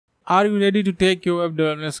Are you ready to take your web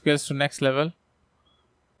development skills to next level?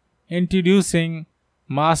 Introducing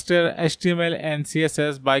Master HTML and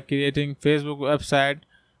CSS by creating Facebook website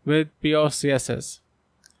with pure CSS.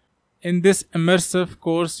 In this immersive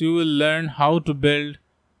course, you will learn how to build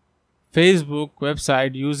Facebook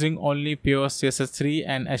website using only pure CSS3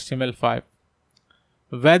 and HTML5.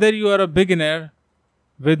 Whether you are a beginner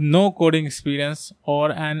with no coding experience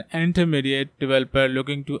or an intermediate developer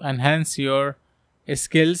looking to enhance your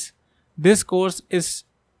skills, this course is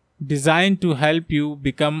designed to help you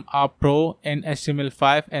become a pro in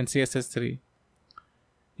HTML5 and CSS3.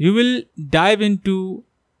 You will dive into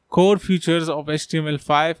core features of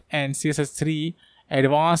HTML5 and CSS3,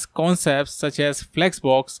 advanced concepts such as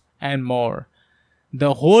Flexbox, and more.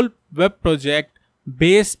 The whole web project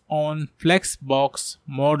based on Flexbox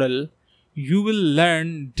model. You will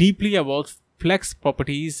learn deeply about Flex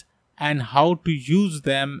properties and how to use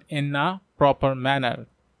them in a proper manner.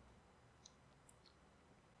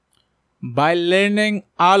 By learning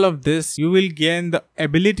all of this, you will gain the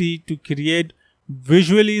ability to create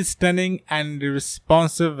visually stunning and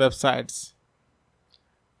responsive websites.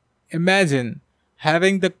 Imagine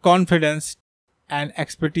having the confidence and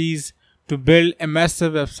expertise to build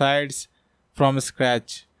immersive websites from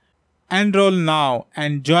scratch. Enroll now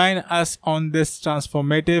and join us on this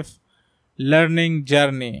transformative learning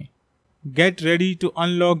journey. Get ready to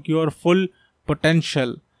unlock your full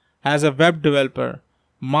potential as a web developer.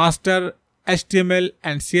 Master HTML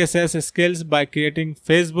and CSS skills by creating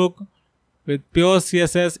Facebook with pure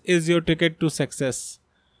CSS is your ticket to success.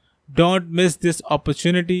 Don't miss this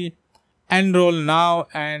opportunity. Enroll now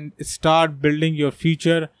and start building your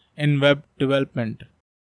future in web development.